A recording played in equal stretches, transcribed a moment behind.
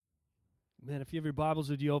Man, if you have your Bibles,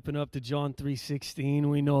 would you open up to John 3:16?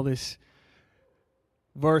 We know this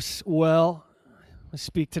verse well. I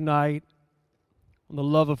speak tonight on the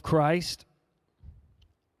love of Christ.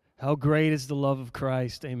 How great is the love of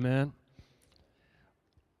Christ, amen.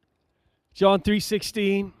 John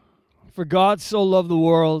 3:16, for God so loved the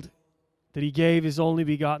world that he gave his only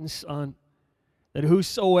begotten Son, that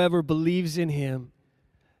whosoever believes in him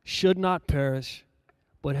should not perish,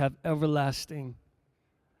 but have everlasting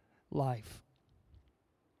life.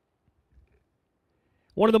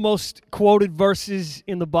 One of the most quoted verses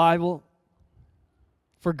in the Bible,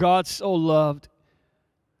 for God so loved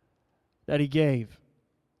that he gave.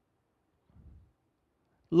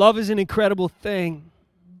 Love is an incredible thing.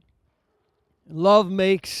 Love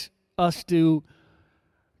makes us do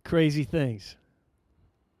crazy things.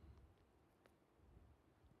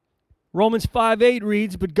 Romans 5:8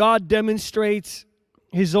 reads, but God demonstrates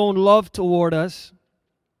his own love toward us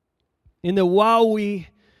in that while we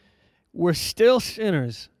were still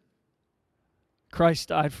sinners, Christ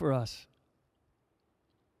died for us.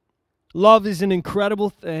 Love is an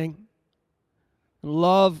incredible thing.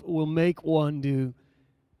 Love will make one do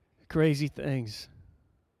crazy things.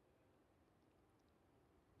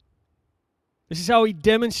 This is how he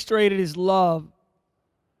demonstrated his love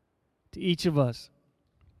to each of us.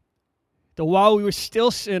 That while we were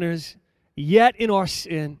still sinners, yet in our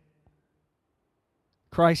sin,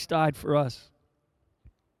 Christ died for us.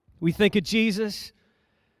 We think of Jesus.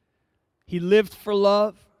 He lived for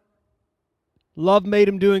love. Love made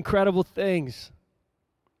him do incredible things.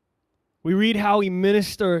 We read how he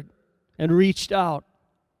ministered and reached out,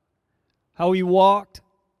 how he walked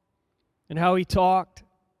and how he talked,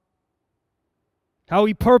 how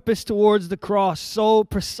he purposed towards the cross so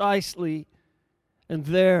precisely, and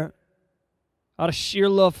there, out of sheer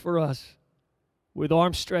love for us, with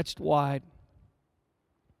arms stretched wide,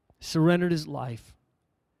 surrendered his life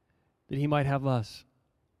that he might have us.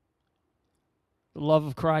 The love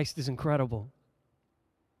of Christ is incredible.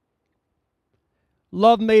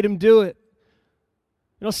 Love made him do it.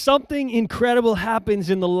 You know, something incredible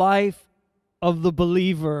happens in the life of the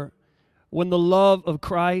believer when the love of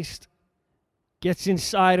Christ gets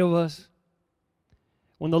inside of us,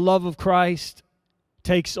 when the love of Christ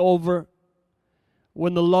takes over,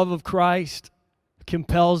 when the love of Christ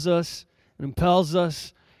compels us and impels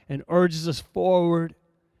us and urges us forward,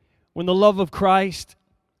 when the love of Christ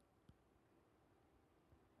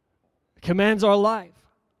commands our life,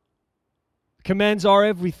 commands our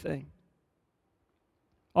everything,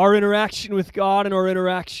 our interaction with God and our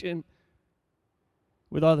interaction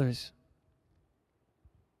with others.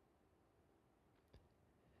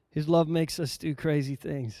 His love makes us do crazy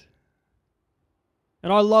things.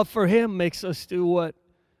 And our love for him makes us do what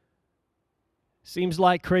seems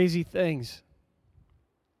like crazy things.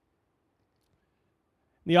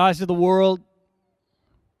 In the eyes of the world,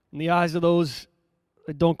 in the eyes of those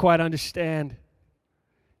that don't quite understand,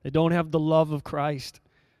 that don't have the love of Christ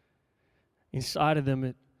inside of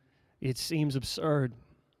them, it seems absurd.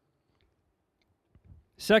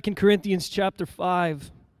 2 Corinthians chapter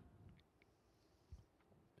 5,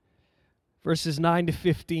 verses 9 to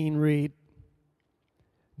 15 read,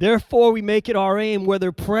 therefore we make it our aim,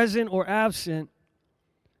 whether present or absent,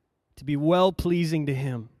 to be well-pleasing to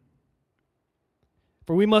him.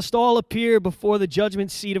 For we must all appear before the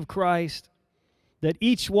judgment seat of Christ, that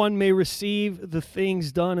each one may receive the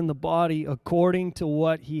things done in the body according to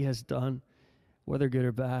what he has done, whether good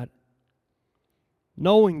or bad.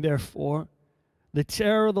 Knowing, therefore, the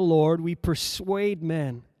terror of the Lord, we persuade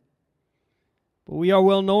men. But we are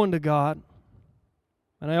well known to God,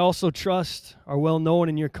 and I also trust are well known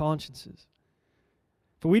in your consciences.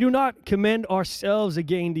 For we do not commend ourselves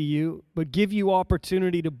again to you, but give you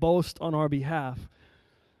opportunity to boast on our behalf,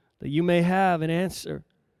 that you may have an answer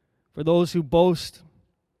for those who boast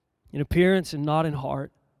in appearance and not in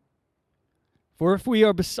heart. For if we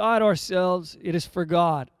are beside ourselves, it is for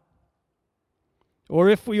God. Or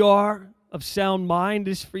if we are of sound mind,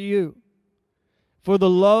 it is for you. For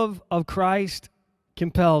the love of Christ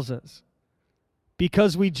compels us,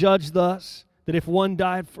 because we judge thus, that if one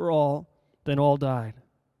died for all, then all died.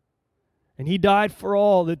 And he died for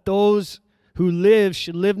all, that those who live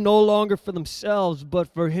should live no longer for themselves,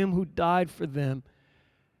 but for him who died for them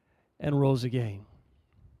and rose again.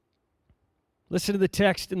 Listen to the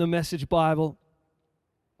text in the Message Bible.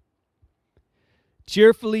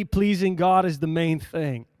 Cheerfully pleasing God is the main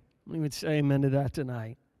thing. We would say amen to that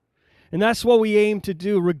tonight. And that's what we aim to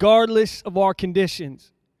do, regardless of our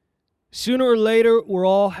conditions. Sooner or later, we'll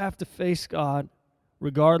all have to face God,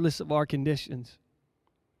 regardless of our conditions.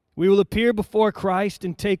 We will appear before Christ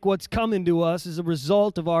and take what's coming to us as a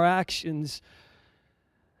result of our actions,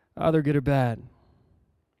 either good or bad.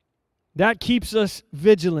 That keeps us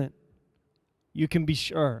vigilant. You can be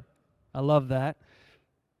sure. I love that.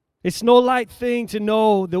 It's no light thing to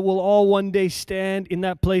know that we'll all one day stand in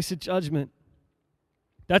that place of judgment.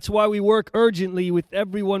 That's why we work urgently with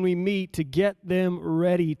everyone we meet to get them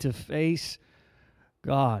ready to face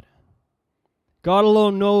God. God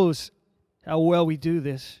alone knows how well we do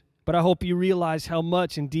this, but I hope you realize how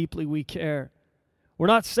much and deeply we care. We're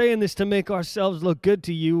not saying this to make ourselves look good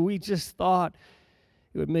to you. We just thought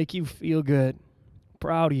it would make you feel good,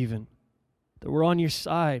 proud even, that we're on your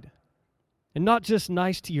side. And not just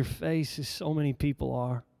nice to your face, as so many people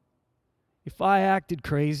are. If I acted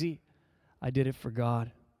crazy, I did it for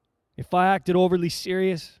God. If I acted overly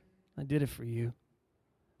serious, I did it for you.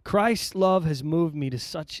 Christ's love has moved me to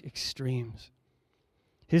such extremes.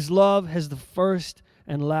 His love has the first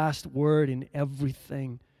and last word in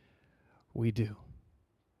everything we do.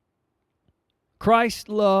 Christ's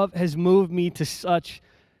love has moved me to such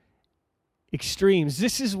extremes.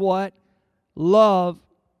 This is what love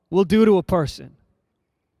will do to a person.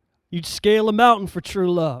 You'd scale a mountain for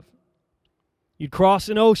true love. You'd cross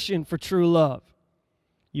an ocean for true love.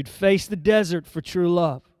 You'd face the desert for true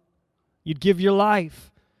love. You'd give your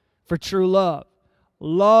life for true love.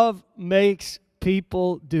 Love makes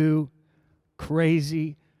people do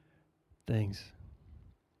crazy things.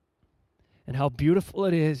 And how beautiful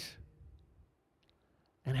it is,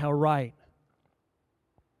 and how right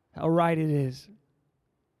it is.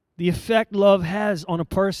 The effect love has on a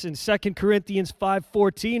person. 2 Corinthians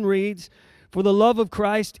 5:14 reads, "For the love of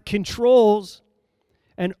Christ controls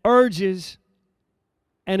and urges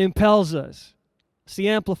and impels us." It's the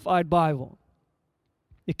Amplified Bible.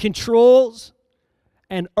 It controls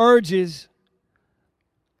and urges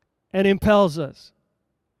and impels us.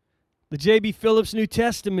 The J.B. Phillips New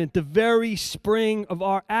Testament, the very spring of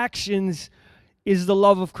our actions is the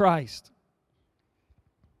love of Christ.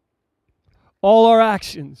 All our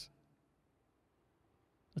actions,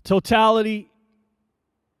 the totality,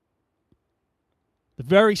 the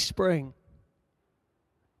very spring,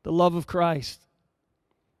 the love of Christ.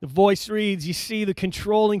 The voice reads, you see, the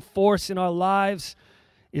controlling force in our lives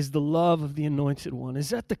is the love of the Anointed One. Is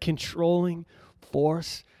that the controlling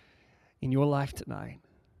force in your life tonight?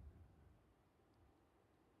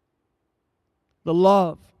 The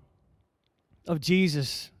love of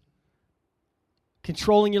Jesus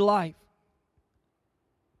controlling your life.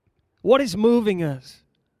 What is moving us?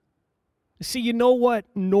 See, you know what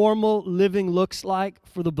normal living looks like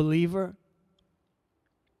for the believer?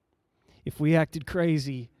 If we acted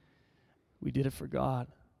crazy, we did it for God.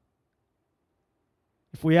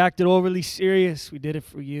 If we acted overly serious, we did it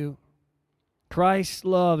for you. Christ's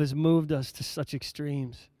love has moved us to such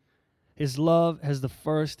extremes. His love has the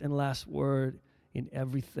first and last word in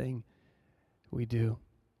everything we do.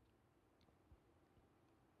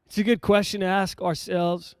 It's a good question to ask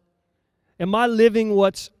ourselves. Am I living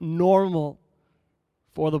what's normal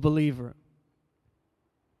for the believer?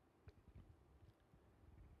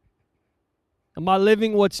 Am I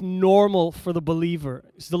living what's normal for the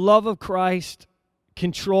believer? Is the love of Christ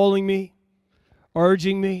controlling me,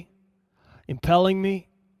 urging me, impelling me?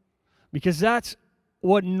 Because that's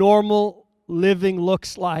what normal living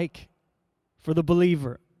looks like for the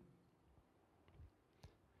believer.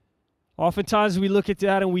 Oftentimes we look at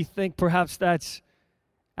that and we think perhaps that's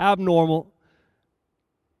abnormal,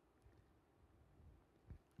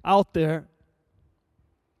 out there,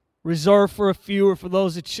 reserved for a few or for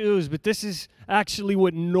those that choose. But this is actually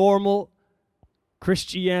what normal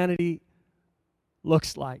Christianity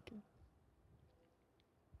looks like.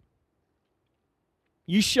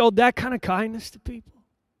 You showed that kind of kindness to people.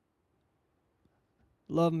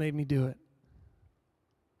 Love made me do it.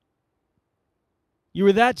 You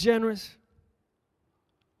were that generous.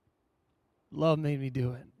 Love made me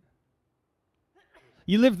do it.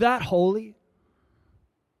 You lived that holy.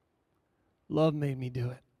 Love made me do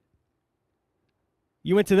it.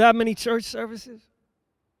 You went to that many church services.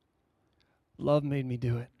 Love made me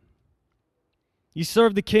do it. You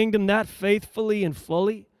served the kingdom that faithfully and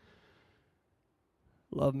fully.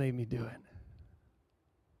 Love made me do it.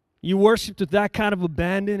 You worshiped with that kind of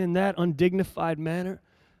abandon in that undignified manner.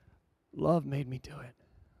 Love made me do it.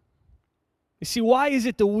 You see, why is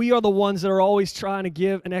it that we are the ones that are always trying to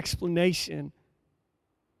give an explanation,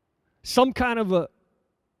 some kind of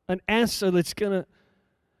an answer that's going to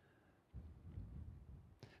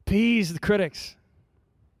appease the critics?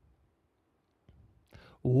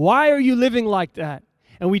 Why are you living like that?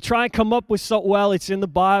 And we try and come up with well, it's in the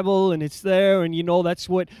Bible and it's there, and that's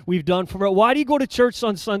what we've done for it. Why do you go to church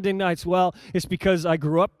on Sunday nights? Well, it's because I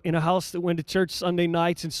grew up in a house that went to church Sunday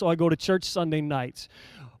nights, and so I go to church Sunday nights.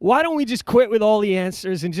 Why don't we just quit with all the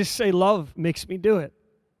answers and just say love makes me do it?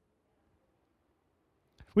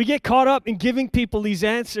 We get caught up in giving people these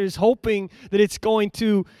answers, hoping that it's going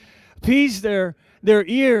to appease their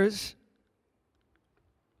ears,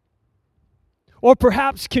 or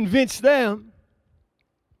perhaps convince them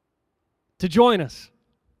to join us.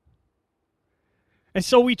 And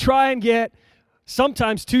so we try and get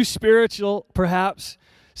sometimes too spiritual, perhaps,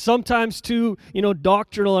 sometimes too,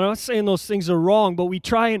 doctrinal. And I'm not saying those things are wrong, but we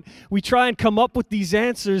try and come up with these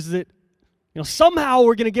answers that, somehow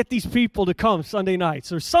we're going to get these people to come Sunday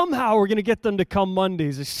nights, or somehow we're going to get them to come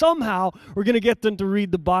Mondays, or somehow we're going to get them to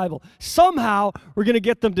read the Bible. Somehow we're going to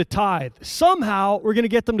get them to tithe. Somehow we're going to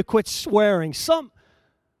get them to quit swearing.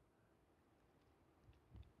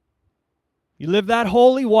 You live that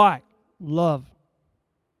holy? Why? Love.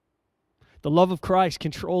 The love of Christ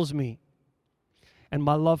controls me, and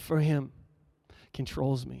my love for Him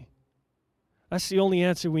controls me. That's the only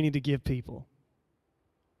answer we need to give people.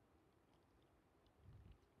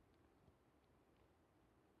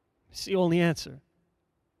 It's the only answer.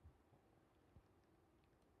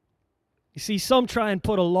 You see, some try and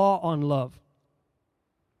put a law on love.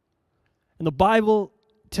 And the Bible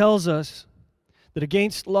tells us that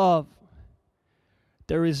against love,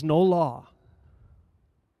 there is no law.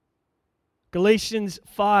 Galatians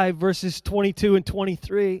 5, verses 22 and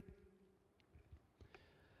 23.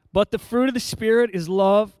 But the fruit of the Spirit is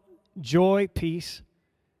love, joy, peace,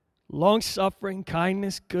 long-suffering,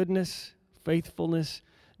 kindness, goodness, faithfulness,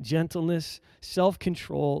 gentleness,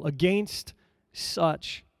 self-control. Against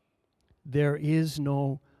such there is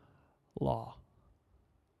no law.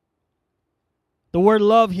 The word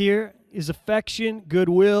love here is affection,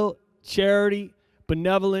 goodwill, charity,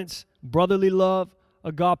 benevolence, brotherly love,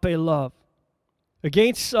 agape love.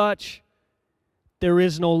 Against such there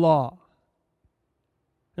is no law.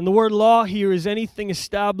 And the word law here is anything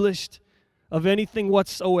established of anything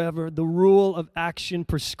whatsoever, the rule of action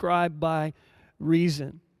prescribed by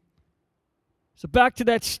reason. So back to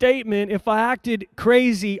that statement, if I acted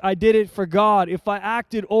crazy, I did it for God. If I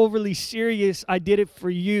acted overly serious, I did it for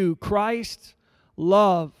you. Christ's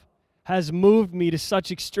love has moved me to such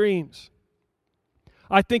extremes.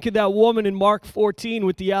 I think of that woman in Mark 14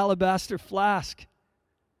 with the alabaster flask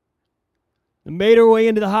and made her way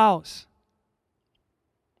into the house.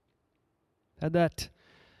 Had that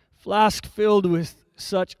flask filled with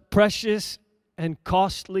such precious and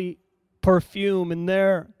costly perfume, and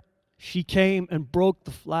there she came and broke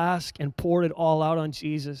the flask and poured it all out on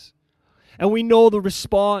Jesus. And we know the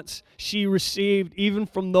response she received, even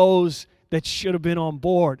from those that should have been on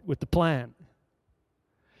board with the plan,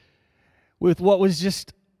 with what was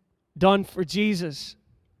just done for Jesus.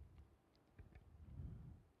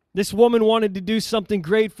 This woman wanted to do something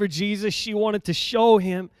great for Jesus. She wanted to show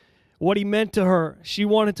Him what He meant to her. She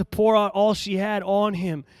wanted to pour out all she had on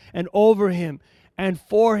Him and over Him and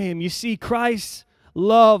for Him. You see, Christ's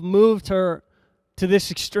love moved her to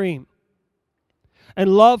this extreme. And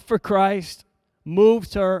love for Christ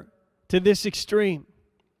moved her to this extreme.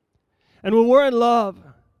 And when we're in love,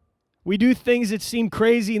 we do things that seem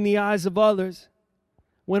crazy in the eyes of others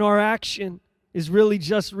when our action is really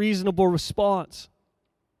just reasonable response.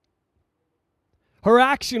 Her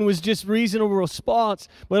action was just reasonable response,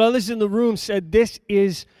 but others in the room said, this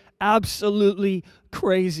is absolutely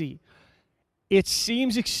crazy. It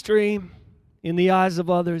seems extreme in the eyes of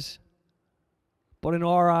others, but in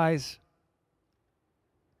our eyes,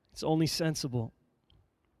 it's only sensible.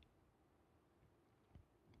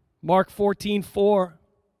 Mark 14:4,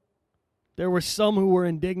 there were some who were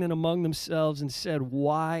indignant among themselves and said,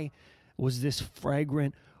 why was this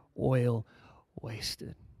fragrant oil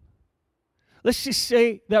wasted? Let's just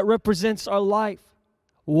say that represents our life.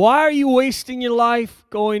 Why are you wasting your life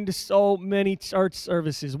going to so many church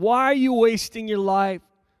services? Why are you wasting your life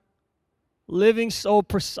living so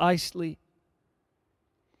precisely?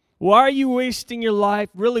 Why are you wasting your life?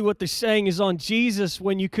 Really what they're saying is on Jesus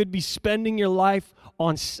when you could be spending your life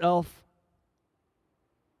on self.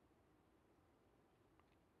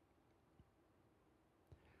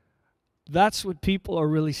 That's what people are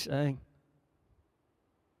really saying.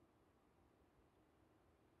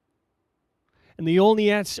 And the only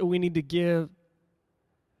answer we need to give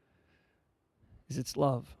is it's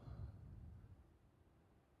love.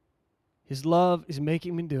 His love is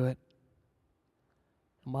making me do it.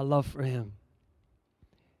 And my love for Him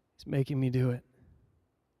is making me do it.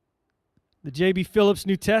 The J.B. Phillips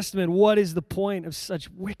New Testament, what is the point of such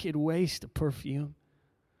wicked waste of perfume?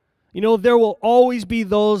 You know, there will always be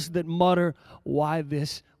those that mutter, why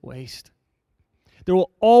this waste? There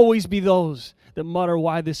will always be those that mutter,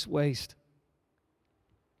 why this waste?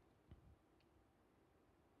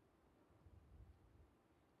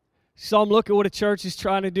 Some look at what a church is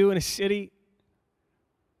trying to do in a city,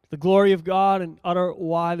 the glory of God, and utter,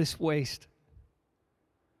 why this waste?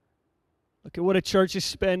 Look at what a church is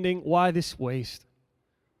spending, why this waste?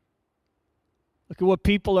 Look at what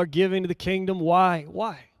people are giving to the kingdom, why?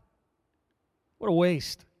 Why? What a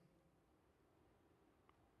waste.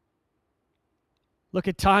 Look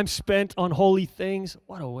at time spent on holy things,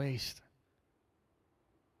 what a waste.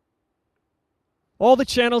 All the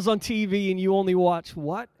channels on TV and you only watch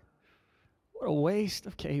what? What a waste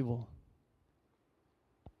of cable.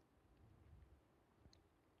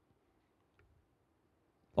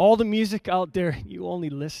 All the music out there, you only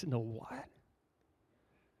listen to what?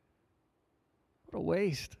 What a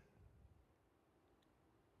waste.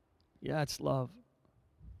 Yeah, it's love.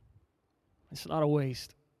 It's not a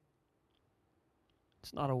waste.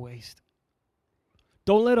 It's not a waste.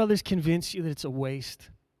 Don't let others convince you that it's a waste.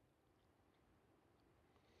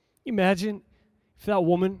 Imagine if that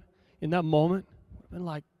woman in that moment would have been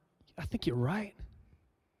like, I think you're right.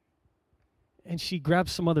 And she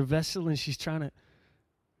grabs some other vessel and she's trying to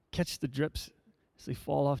catch the drips as they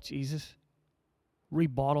fall off Jesus.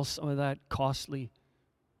 Rebottle some of that costly,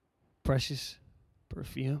 precious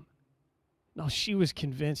perfume. No, she was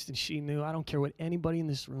convinced and she knew, I don't care what anybody in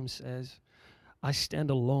this room says, I stand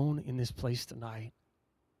alone in this place tonight.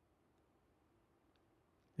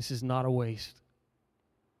 This is not a waste.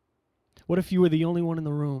 What if you were the only one in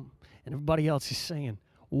the room and everybody else is saying,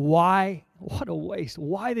 why? What a waste.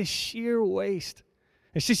 Why this sheer waste?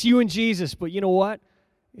 It's just you and Jesus, but you know what?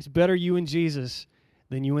 It's better you and Jesus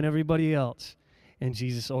than you and everybody else and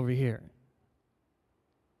Jesus over here.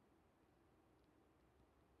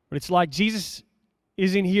 But it's like Jesus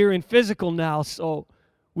isn't here in physical now, so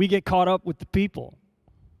we get caught up with the people.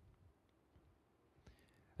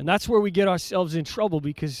 And that's where we get ourselves in trouble,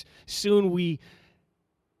 because soon we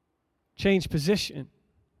change position.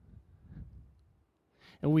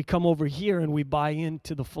 And we come over here and we buy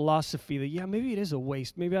into the philosophy that, yeah, maybe it is a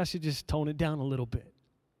waste. Maybe I should just tone it down a little bit.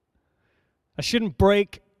 I shouldn't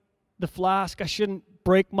break the flask. I shouldn't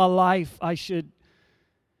break my life. I should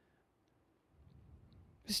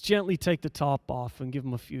just gently take the top off and give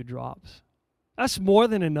them a few drops. That's more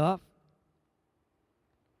than enough.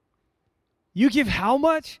 You give how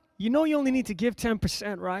much? You know you only need to give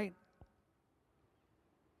 10%, right?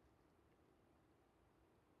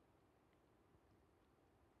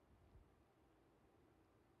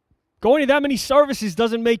 Going to that many services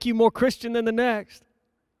doesn't make you more Christian than the next.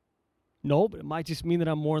 No, but it might just mean that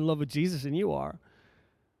I'm more in love with Jesus than you are.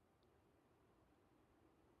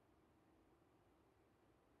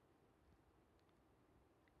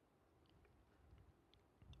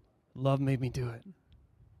 Love made me do it.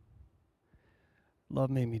 Love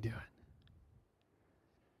made me do it.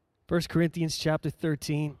 1 Corinthians chapter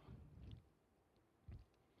 13. I'm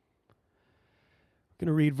going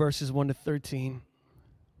to read verses 1 to 13.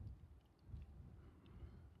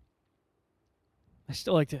 I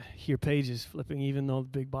still like to hear pages flipping even though the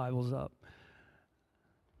big Bible's up.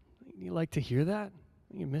 You like to hear that?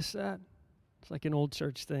 You miss that? It's like an old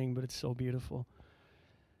church thing, but it's so beautiful.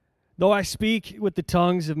 Though I speak with the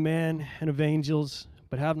tongues of men and of angels,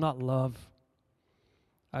 but have not love,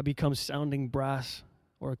 I become sounding brass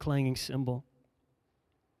or a clanging cymbal.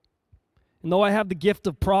 And though I have the gift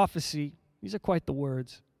of prophecy, these are quite the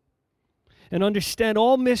words, and understand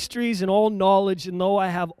all mysteries and all knowledge, and though I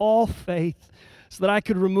have all faith, so that I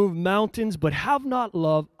could remove mountains, but have not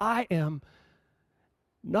love, I am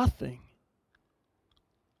nothing.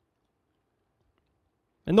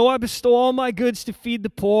 And though I bestow all my goods to feed the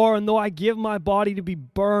poor, and though I give my body to be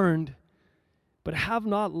burned, but have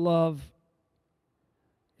not love,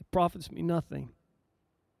 it profits me nothing.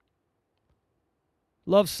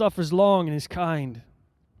 Love suffers long and is kind.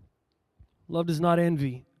 Love does not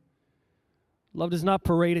envy. Love does not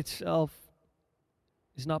parade itself,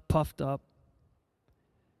 is not puffed up,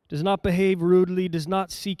 does not behave rudely, does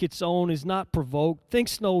not seek its own, is not provoked,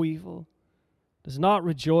 thinks no evil, does not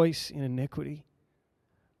rejoice in iniquity,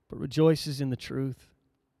 but rejoices in the truth,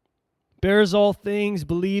 bears all things,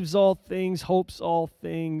 believes all things, hopes all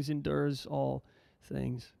things, endures all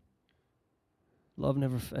things. Love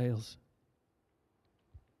never fails.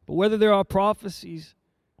 But whether there are prophecies,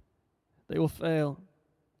 they will fail.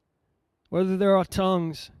 Whether there are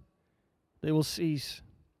tongues, they will cease.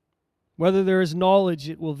 Whether there is knowledge,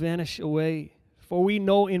 it will vanish away. For we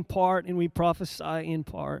know in part and we prophesy in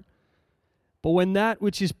part. But when that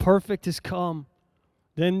which is perfect has come,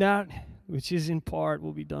 then that which is in part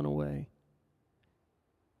will be done away.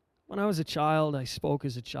 When I was a child, I spoke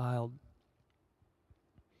as a child.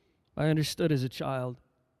 I understood as a child.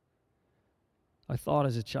 I thought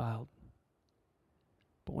as a child.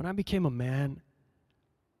 But when I became a man,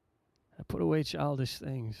 I put away childish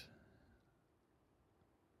things.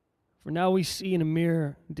 For now we see in a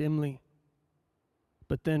mirror dimly,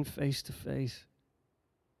 but then face to face.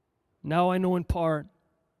 Now I know in part,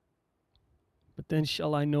 but then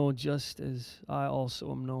shall I know just as I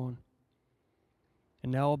also am known.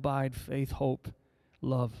 And now abide faith, hope,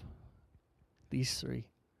 love, these three.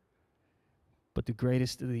 But the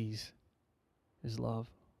greatest of these is love.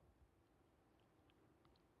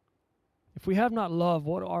 If we have not love,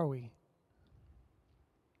 what are we?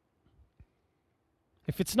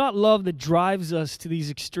 If it's not love that drives us to these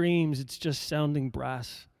extremes, it's just sounding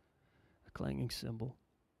brass, a clanging cymbal.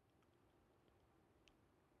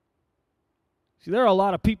 See, there are a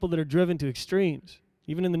lot of people that are driven to extremes,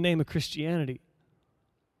 even in the name of Christianity.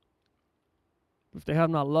 If they have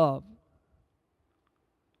not love,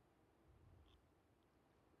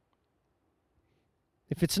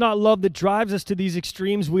 if it's not love that drives us to these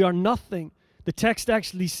extremes, we are nothing. The text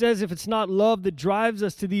actually says if it's not love that drives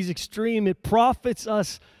us to these extremes, it profits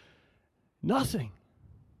us nothing.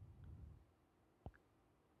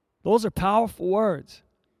 Those are powerful words.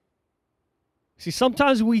 See,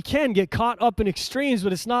 sometimes we can get caught up in extremes,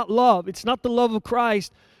 but it's not love. It's not the love of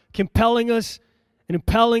Christ compelling us and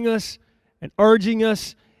impelling us and urging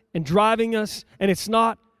us and driving us, and it's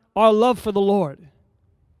not our love for the Lord.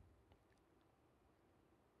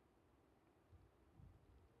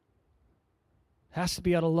 It has to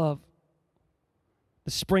be out of love.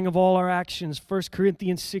 The spring of all our actions, 1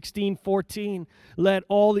 Corinthians 16:14, let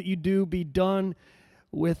all that you do be done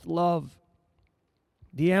with love.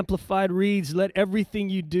 The Amplified reads, let everything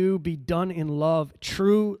you do be done in love,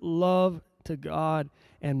 true love to God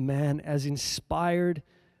and man as inspired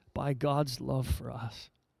by God's love for us.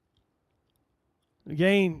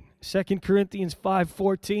 Again, 2 Corinthians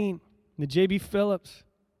 5:14, the J.B. Phillips,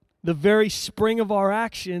 the very spring of our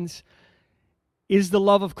actions is the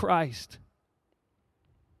love of Christ.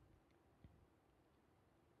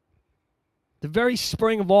 The very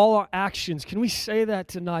spring of all our actions, can we say that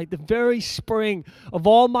tonight? The very spring of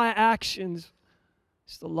all my actions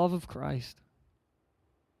is the love of Christ.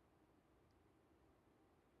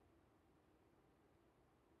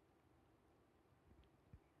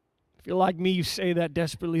 If you're like me, you say that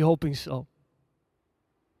desperately hoping so.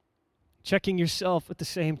 Checking yourself at the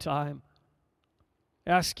same time.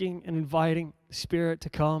 Asking and inviting the Spirit to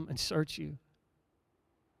come and search you.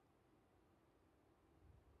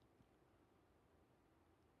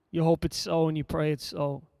 You hope it's so and you pray it's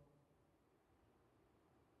so.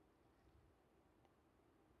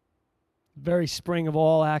 Very spring of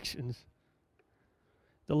all actions,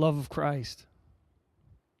 the love of Christ.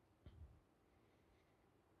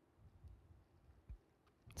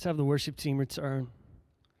 Let's have the worship team return.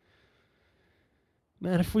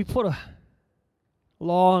 Man, if we put a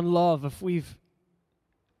law on love, if we've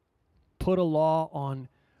put a law on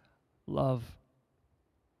love,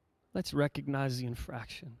 let's recognize the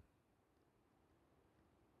infraction.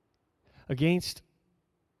 Against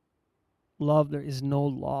love, there is no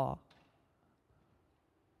law.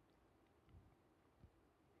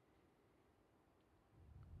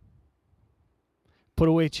 Put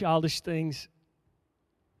away childish things.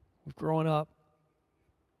 We've grown up.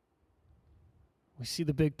 We see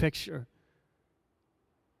the big picture.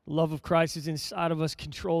 The love of Christ is inside of us,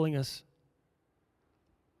 controlling us.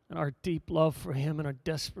 And our deep love for Him and our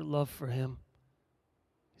desperate love for Him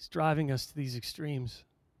is driving us to these extremes.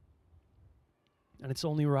 And it's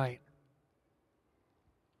only right.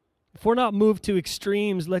 If we're not moved to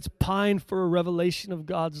extremes, let's pine for a revelation of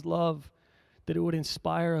God's love, that it would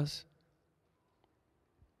inspire us.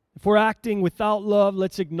 If we're acting without love,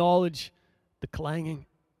 let's acknowledge the clanging.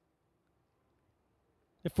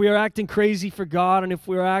 If we are acting crazy for God and if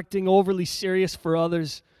we are acting overly serious for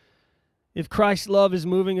others, if Christ's love is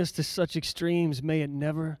moving us to such extremes, may it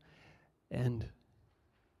never end.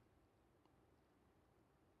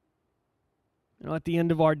 You know, at the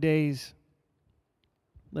end of our days,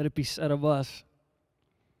 let it be said of us,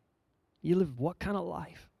 you live what kind of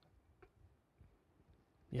life?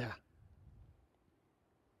 Yeah.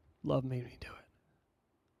 Love made me do it.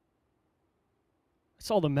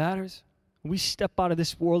 That's all that matters. When we step out of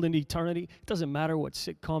this world into eternity, it doesn't matter what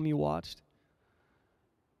sitcom you watched.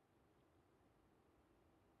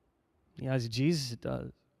 In the eyes of Jesus, it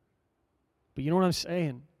does. But you know what I'm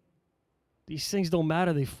saying? These things don't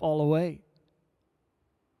matter. They fall away.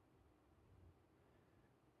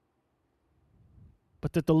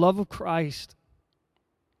 but that the love of Christ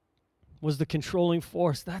was the controlling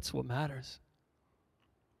force. That's what matters.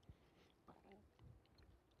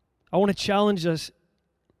 I want to challenge us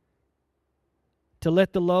to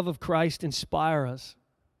let the love of Christ inspire us.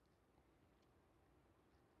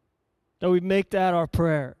 That we make that our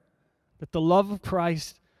prayer, that the love of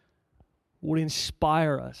Christ would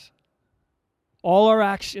inspire us. All our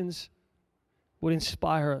actions would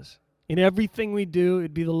inspire us. In everything we do,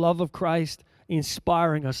 it'd be the love of Christ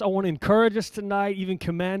inspiring us. I want to encourage us tonight, even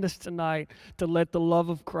command us tonight, to let the love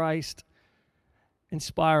of Christ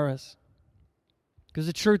inspire us. Because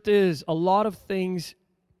the truth is, a lot of things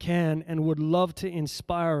can and would love to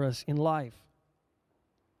inspire us in life.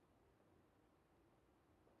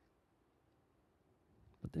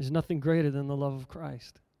 But there's nothing greater than the love of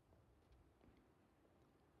Christ.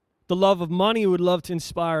 The love of money would love to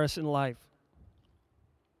inspire us in life.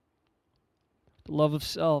 The love of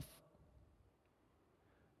self.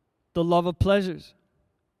 The love of pleasures.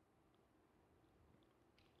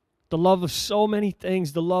 The love of so many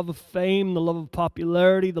things. The love of fame, the love of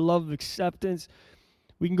popularity, the love of acceptance.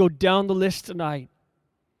 We can go down the list tonight.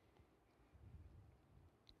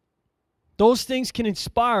 Those things can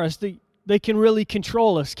inspire us. They can really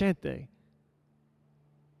control us, can't they?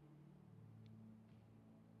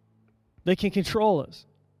 They can control us.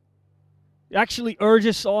 They actually urge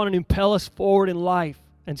us on and impel us forward in life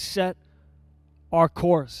and set our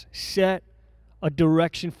course, set a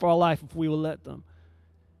direction for our life if we will let them.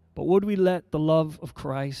 But would we let the love of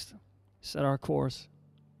Christ set our course,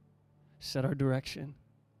 set our direction?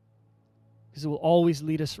 Because it will always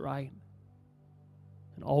lead us right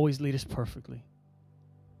and always lead us perfectly.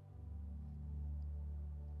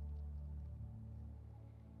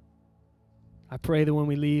 I pray that when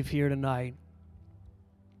we leave here tonight,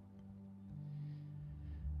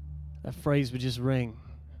 that phrase would just ring.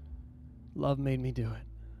 Love made me do it.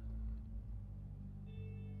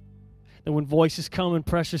 That when voices come and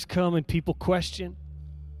pressures come and people question,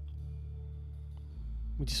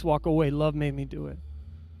 we just walk away. Love made me do it.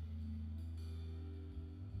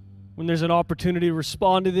 When there's an opportunity to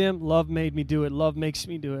respond to them, love made me do it. Love makes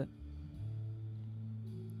me do it.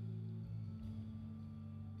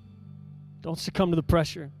 Don't succumb to the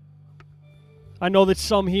pressure. I know that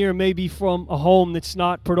some here may be from a home that's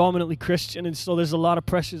not predominantly Christian, and so there's a lot of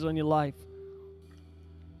pressures on your life.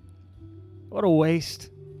 What a waste.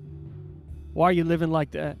 Why are you living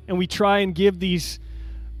like that? And we try and give these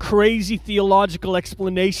crazy theological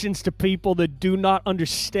explanations to people that do not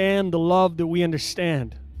understand the love that we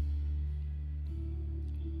understand.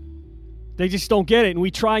 They just don't get it. And we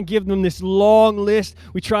try and give them this long list.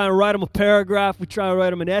 We try and write them a paragraph. We try and write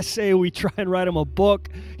them an essay. We try and write them a book.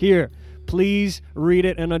 Here, please read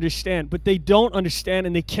it and understand. But they don't understand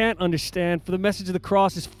and they can't understand. For the message of the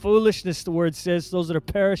cross is foolishness, the word says, those that are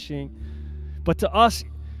perishing. But to us,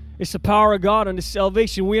 it's the power of God unto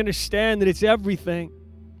salvation. We understand that it's everything.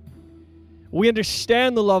 We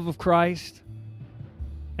understand the love of Christ.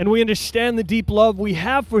 And we understand the deep love we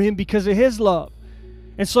have for Him because of His love.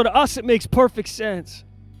 And so to us, it makes perfect sense.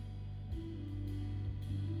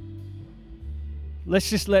 Let's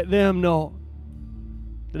just let them know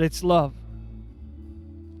that it's love.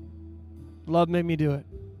 Love made me do it.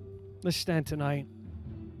 Let's stand tonight.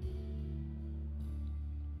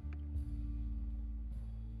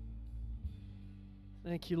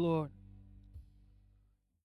 Thank you, Lord.